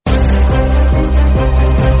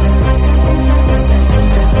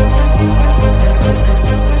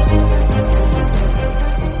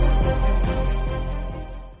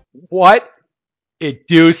What it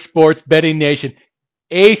do, sports betting nation?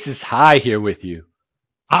 Ace is high here with you.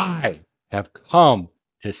 I have come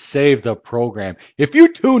to save the program. If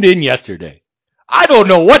you tuned in yesterday, I don't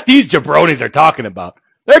know what these jabronis are talking about.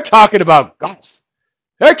 They're talking about golf.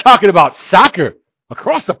 They're talking about soccer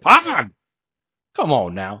across the pond. Come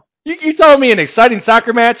on now. You telling me an exciting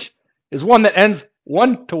soccer match is one that ends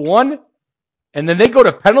 1-1, and then they go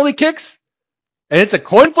to penalty kicks, and it's a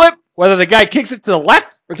coin flip, whether the guy kicks it to the left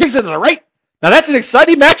or kicks it to the right? Now that's an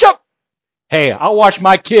exciting matchup. Hey, I'll watch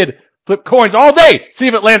my kid flip coins all day, see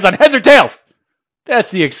if it lands on heads or tails.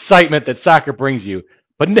 That's the excitement that soccer brings you.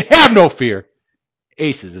 But have no fear.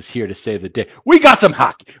 Aces is here to save the day. We got some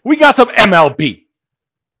hockey. We got some MLB.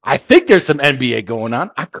 I think there's some NBA going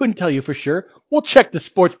on. I couldn't tell you for sure. We'll check the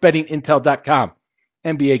sportsbettingintel.com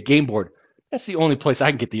NBA game board. That's the only place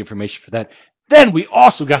I can get the information for that. Then we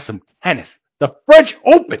also got some tennis. The French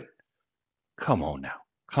Open. Come on now.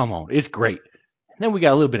 Come on. It's great. And then we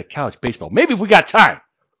got a little bit of college baseball. Maybe if we got time,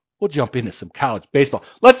 we'll jump into some college baseball.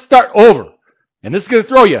 Let's start over. And this is going to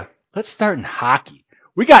throw you. Let's start in hockey.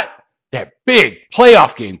 We got that big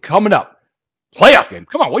playoff game coming up. Playoff game?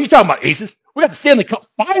 Come on, what are you talking about, Aces? We got the Stanley Cup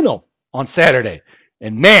final on Saturday.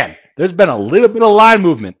 And man, there's been a little bit of line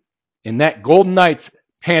movement in that Golden Knights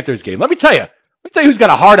Panthers game. Let me tell you who's got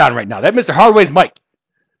a hard on right now. That Mr. Hardway's Mike.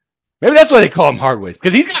 Maybe that's why they call him Hardways,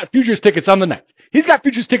 because he's got futures tickets on the Knights. He's got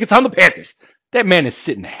futures tickets on the Panthers. That man is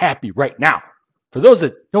sitting happy right now. For those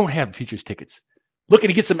that don't have futures tickets, looking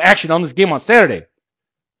to get some action on this game on Saturday,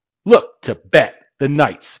 look to bet the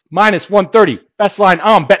Knights. Minus 130. Best line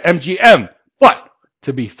on BetMGM. But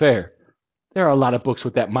to be fair, there are a lot of books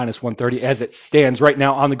with that minus 130 as it stands right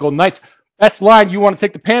now on the Golden Knights. Best line, you want to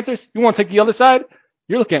take the Panthers? You want to take the other side?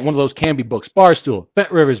 You're looking at one of those Canby books. Barstool,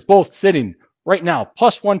 Bet Rivers, both sitting right now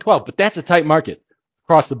plus 112. But that's a tight market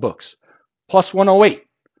across the books. Plus 108.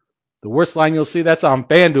 The worst line you'll see, that's on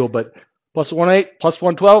FanDuel, but plus 108, plus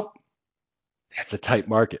 112, that's a tight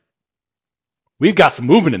market. We've got some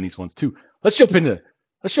movement in these ones too. Let's jump into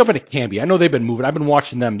Canby. I know they've been moving. I've been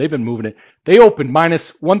watching them. They've been moving it. They opened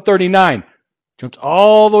minus 139, jumped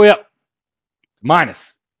all the way up,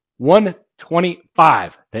 minus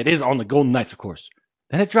 125. That is on the Golden Knights, of course.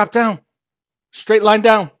 Then it dropped down, straight line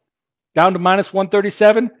down to minus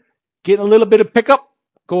 137, getting a little bit of pickup,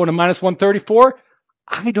 going to minus 134.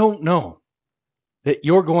 I don't know that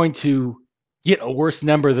you're going to get a worse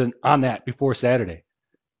number than on that before Saturday.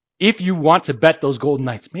 If you want to bet those Golden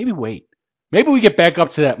Knights, maybe wait. Maybe we get back up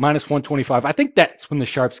to that minus 125. I think that's when the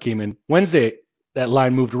Sharps came in. Wednesday, that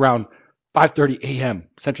line moved around 5:30 a.m.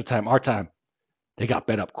 Central Time, our time. They got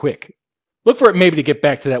bet up quick. Look for it maybe to get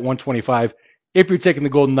back to that 125 if you're taking the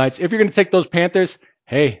Golden Knights. If you're going to take those Panthers,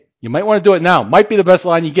 hey, you might want to do it now. Might be the best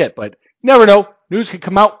line you get, but you never know. News can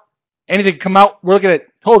come out. Anything can come out. We're looking at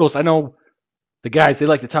totals. I know the guys, they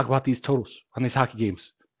like to talk about these totals on these hockey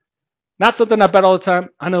games. Not something I bet all the time.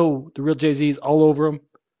 I know the real Jay-Z's all over them.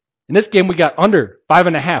 In this game, we got under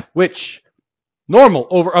 5.5, which normal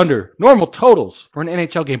totals for an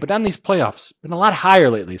NHL game. But on these playoffs, been a lot higher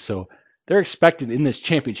lately. So they're expected in this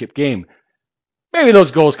championship game. Maybe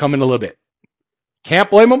those goals come in a little bit. Can't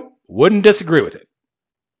blame them. Wouldn't disagree with it.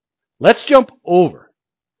 Let's jump over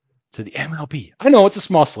to the MLB. I know it's a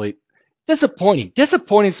small slate.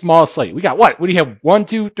 Disappointing small slate. We got what? What do you have? 1,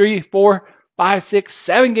 2, 3, 4, 5, 6,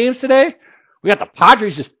 7 games today? We got the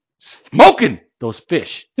Padres just smoking those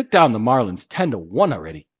fish. Took down the Marlins 10-1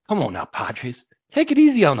 already. Come on now, Padres. Take it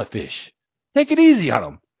easy on the fish. Take it easy on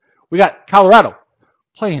them. We got Colorado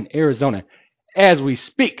playing Arizona. As we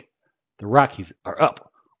speak, the Rockies are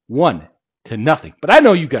up 1-0. But I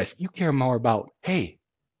know you guys, you care more about, hey,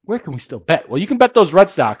 where can we still bet? Well, you can bet those Red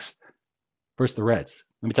Sox versus the Reds.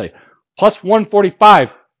 Let me tell you. Plus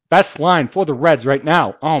 145, best line for the Reds right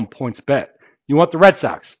now on points bet. You want the Red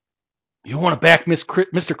Sox? You want to back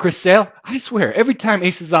Mr. Chris Sale? I swear, every time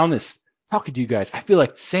Ace is on this, talking to you guys, I feel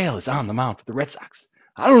like Sale is on the mound for the Red Sox.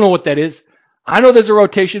 I don't know what that is. I know there's a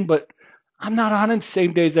rotation, but I'm not on it the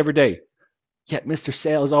same days every day. Yet Mr.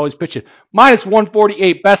 Sale is always pitching. Minus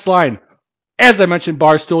 148, best line. As I mentioned,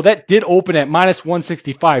 Barstool, that did open at minus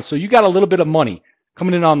 165. So you got a little bit of money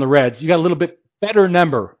coming in on the Reds. You got a little bit better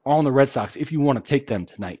number on the Red Sox if you want to take them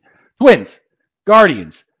tonight. Twins,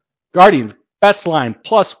 Guardians, best line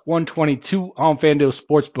plus 122 on FanDuel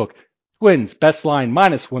Sportsbook. Twins, best line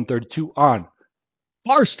minus 132 on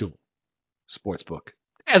Barstool Sportsbook.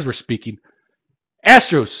 As we're speaking,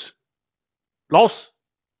 Astros, Los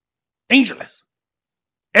Angeles,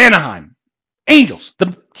 Anaheim, Angels,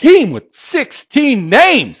 the team with 16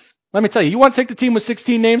 names. Let me tell you want to take the team with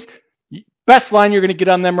 16 names? Best line you're going to get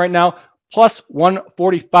on them right now, plus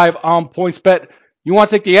 145 on points bet. You want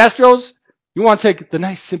to take the Astros? You want to take the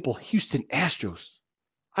nice, simple Houston Astros?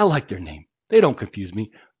 I like their name. They don't confuse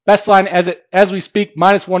me. Best line as we speak,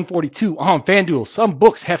 minus 142 on FanDuel. Some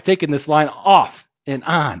books have taken this line off and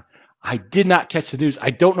on. I did not catch the news. I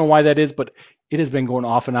don't know why that is, but it has been going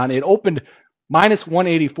off and on. It opened minus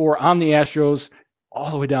 184 on the Astros, all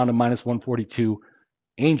the way down to minus 142.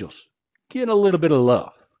 Angels, getting a little bit of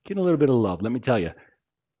love. Getting a little bit of love, let me tell you.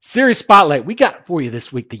 Series spotlight we got for you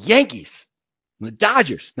this week. The Yankees and the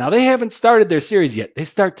Dodgers. Now, they haven't started their series yet. They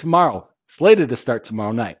start tomorrow. Slated to start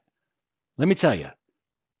tomorrow night. Let me tell you,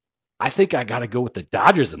 I think I got to go with the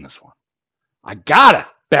Dodgers in this one. I got to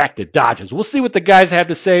back the Dodgers. We'll see what the guys have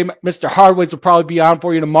to say. Mr. Hardways will probably be on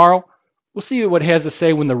for you tomorrow. We'll see what he has to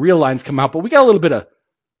say when the real lines come out. But we got a little bit of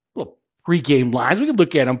little pregame lines. We can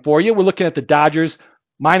look at them for you. We're looking at the Dodgers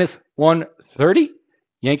minus 130.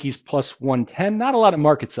 Yankees plus 110. Not a lot of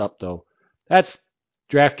markets up, though. That's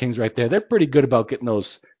DraftKings right there. They're pretty good about getting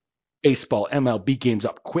those baseball MLB games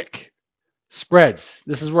up quick. Spreads.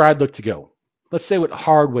 This is where I'd look to go. Let's say what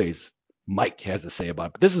Hardways Mike has to say about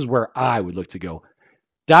it. But this is where I would look to go.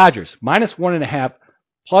 Dodgers minus 1.5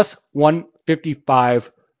 plus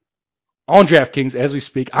 155 on DraftKings as we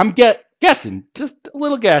speak. I'm guessing, just a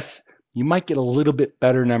little guess. You might get a little bit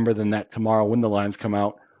better number than that tomorrow when the lines come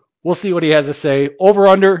out. We'll see what he has to say.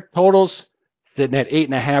 Over-under totals sitting at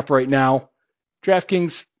 8.5 right now.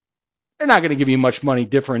 DraftKings, they're not going to give you much money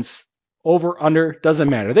difference. Over-under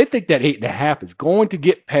doesn't matter. They think that 8.5 is going to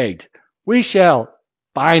get pegged. We shall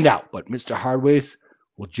find out. But Mr. Hardways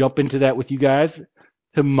will jump into that with you guys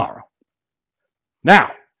tomorrow.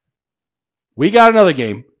 Now, we got another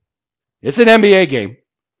game. It's an NBA game.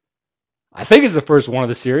 I think it's the first one of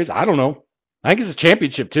the series. I don't know. I think it's a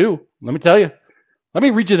championship too. Let me tell you. Let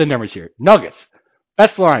me read you the numbers here. Nuggets,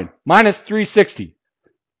 best line, minus 360.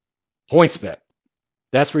 PointsBet.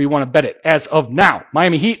 That's where you want to bet it as of now.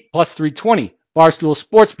 Miami Heat, plus 320. Barstool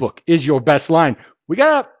Sportsbook is your best line. We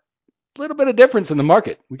got a little bit of difference in the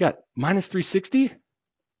market. We got minus 360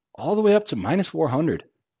 all the way up to minus 400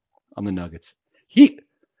 on the Nuggets. Heat,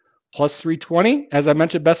 plus 320, as I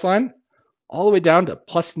mentioned, best line, all the way down to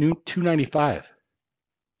plus 295.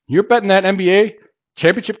 You're betting that NBA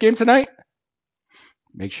championship game tonight?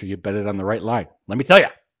 Make sure you bet it on the right line. Let me tell you.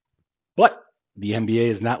 But the NBA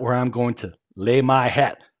is not where I'm going to lay my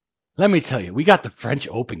hat. Let me tell you, we got the French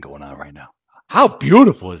Open going on right now. How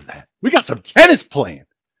beautiful is that? We got some tennis playing.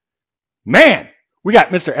 Man, we got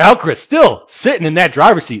Mr. Alcaraz still sitting in that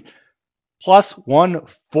driver's seat. Plus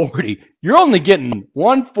 140. You're only getting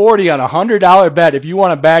 140 on a $100 bet if you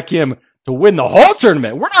want to back him to win the whole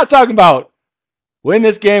tournament. We're not talking about win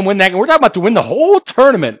this game, win that game. We're talking about to win the whole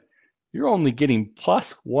tournament. You're only getting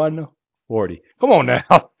plus 140. Come on now.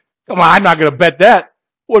 Come on, I'm not going to bet that.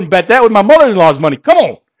 Wouldn't bet that with my mother-in-law's money. Come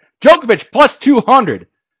on. Djokovic plus 200.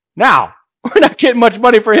 Now, we're not getting much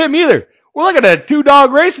money for him either. We're looking at a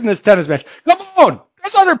two-dog race in this tennis match. Come on.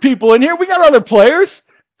 There's other people in here. We got other players.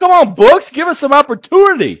 Come on, books. Give us some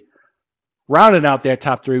opportunity. Rounding out that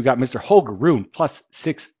top three, we got Mr. Holger Rune plus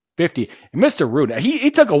 650. And Mr. Rune,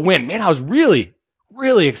 he took a win. Man, I was really,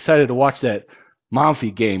 really excited to watch that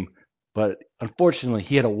Monfils game. But unfortunately,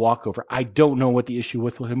 he had a walkover. I don't know what the issue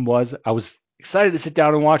with him was. I was excited to sit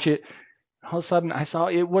down and watch it. All of a sudden, I saw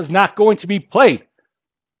it was not going to be played.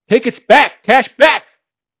 Tickets back, cash back.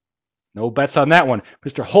 No bets on that one.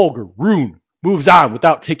 Mr. Holger Rune moves on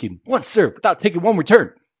without taking one serve, without taking one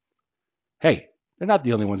return. Hey, they're not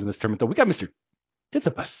the only ones in this tournament, though. We got Mr.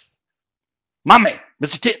 Tsitsipas. My man,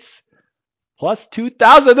 Mr. Tits. Plus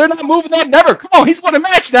 2,000. They're not moving that never. Come on, he's won a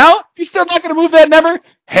match now. He's still not going to move that never.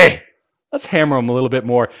 Hey, let's hammer him a little bit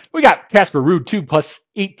more. We got Casper Ruud, too, plus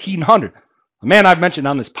 1,800. A man I've mentioned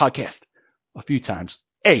on this podcast a few times.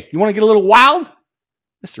 Hey, you want to get a little wild?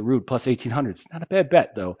 Mr. Ruud, plus 1,800. It's not a bad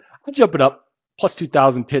bet, though. I'll jump it up. Plus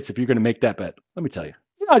 2,000 tits if you're going to make that bet. Let me tell you.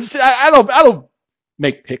 I don't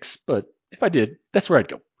make picks, but if I did, that's where I'd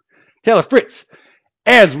go. Taylor Fritz,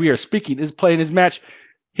 as we are speaking, is playing his match.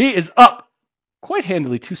 He is up quite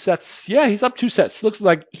handily 2 sets. Yeah, he's up 2 sets. Looks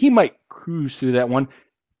like he might cruise through that one.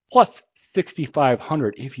 Plus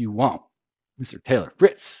 6,500 if you want. Mr. Taylor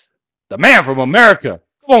Fritz, the man from America.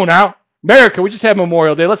 Come on now. America, we just had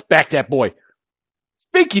Memorial Day. Let's back that boy.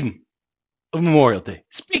 Speaking of Memorial Day,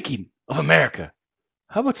 speaking of America,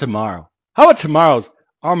 how about tomorrow? How about tomorrow's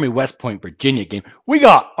Army West Point, Virginia game? We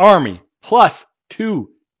got Army plus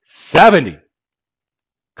 270.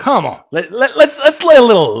 Come on, let's lay a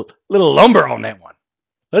little lumber on that one.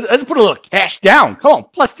 Let's put a little cash down. Come on,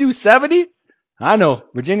 plus 270. I know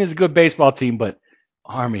Virginia's a good baseball team, but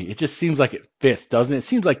Army, it just seems like it fits, doesn't it? It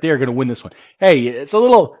seems like they're going to win this one. Hey, it's a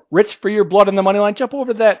little rich for your blood on the money line. Jump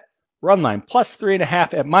over to that run line plus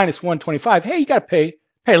 3.5 at minus 125. Hey, you got to pay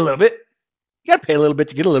a little bit. You got to pay a little bit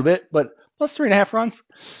to get a little bit, but plus 3.5 runs.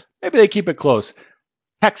 Maybe they keep it close.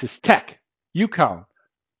 Texas Tech, UConn.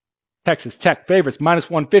 Texas Tech favorites minus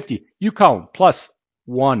 150. UConn plus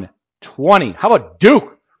 120. How about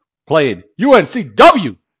Duke playing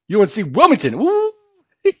UNCW? UNC Wilmington. Ooh.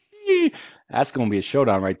 That's going to be a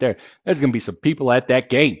showdown right there. There's going to be some people at that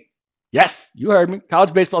game. Yes, you heard me.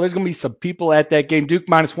 College baseball, there's going to be some people at that game. Duke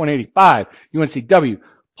minus 185. UNCW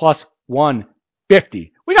plus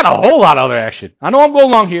 150. We got a whole lot of other action. I know I'm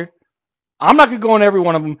going long here. I'm not going to go on every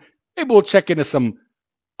one of them. Maybe we'll check into some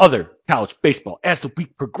other college baseball as the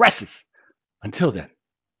week progresses. Until then,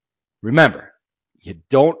 remember, you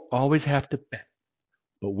don't always have to bet,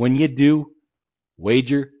 but when you do,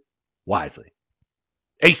 wager wisely.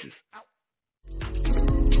 Aces out.